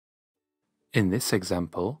In this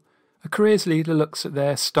example, a careers leader looks at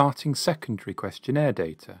their starting secondary questionnaire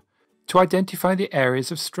data to identify the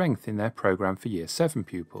areas of strength in their programme for Year 7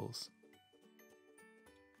 pupils.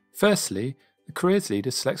 Firstly, the careers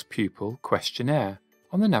leader selects Pupil Questionnaire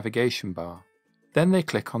on the navigation bar. Then they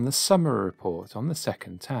click on the Summary Report on the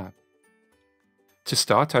second tab. To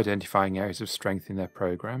start identifying areas of strength in their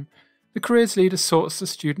programme, the careers leader sorts the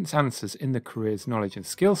students' answers in the Careers Knowledge and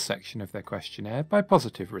Skills section of their questionnaire by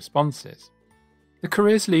positive responses. The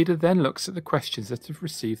careers leader then looks at the questions that have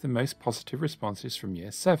received the most positive responses from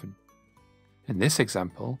Year 7. In this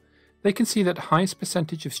example, they can see that highest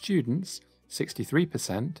percentage of students,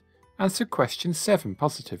 63%, answered question 7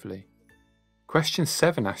 positively. Question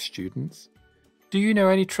 7 asks students, "Do you know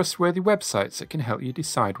any trustworthy websites that can help you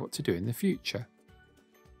decide what to do in the future?"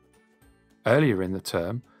 Earlier in the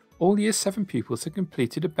term, all Year 7 pupils had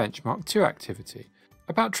completed a Benchmark 2 activity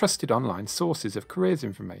about trusted online sources of careers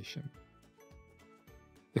information.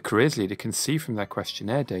 The careers leader can see from their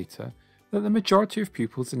questionnaire data that the majority of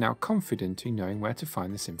pupils are now confident in knowing where to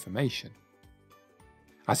find this information.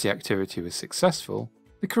 As the activity was successful,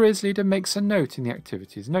 the careers leader makes a note in the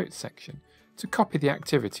activities notes section to copy the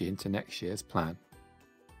activity into next year's plan.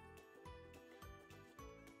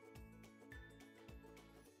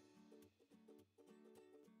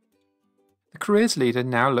 The careers leader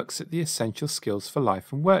now looks at the Essential Skills for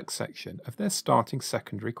Life and Work section of their starting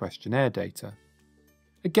secondary questionnaire data.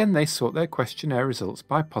 Again, they sort their questionnaire results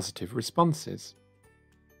by positive responses.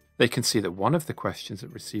 They can see that one of the questions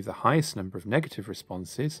that received the highest number of negative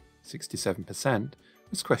responses, 67%,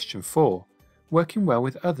 was question 4, working well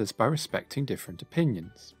with others by respecting different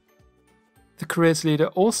opinions. The careers leader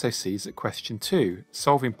also sees that question 2,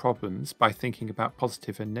 solving problems by thinking about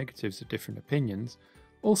positive and negatives of different opinions,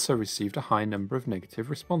 also received a high number of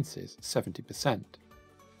negative responses, 70%.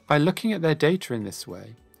 By looking at their data in this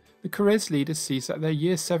way, the careers leader sees that their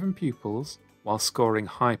Year 7 pupils, while scoring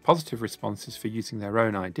high positive responses for using their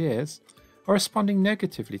own ideas, are responding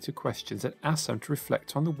negatively to questions that ask them to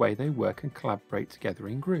reflect on the way they work and collaborate together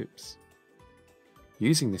in groups.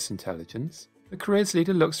 Using this intelligence, the careers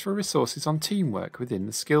leader looks for resources on teamwork within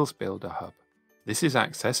the Skills Builder Hub. This is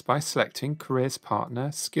accessed by selecting Careers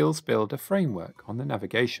Partner Skills Builder Framework on the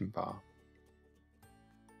navigation bar.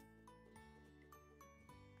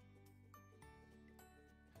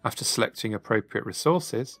 After selecting appropriate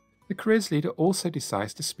resources, the careers leader also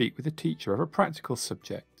decides to speak with a teacher of a practical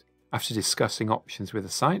subject. After discussing options with a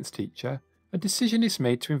science teacher, a decision is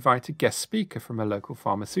made to invite a guest speaker from a local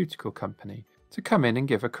pharmaceutical company to come in and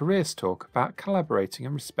give a careers talk about collaborating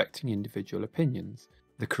and respecting individual opinions.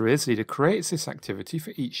 The careers leader creates this activity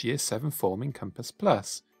for each Year 7 form in Compass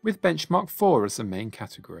Plus, with Benchmark 4 as the main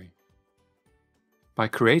category. By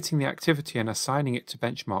creating the activity and assigning it to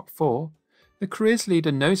Benchmark 4, the careers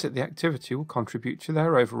leader knows that the activity will contribute to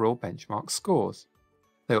their overall benchmark scores.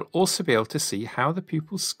 They will also be able to see how the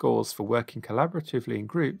pupils' scores for working collaboratively in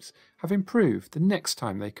groups have improved the next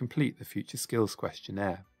time they complete the Future Skills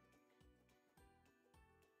questionnaire.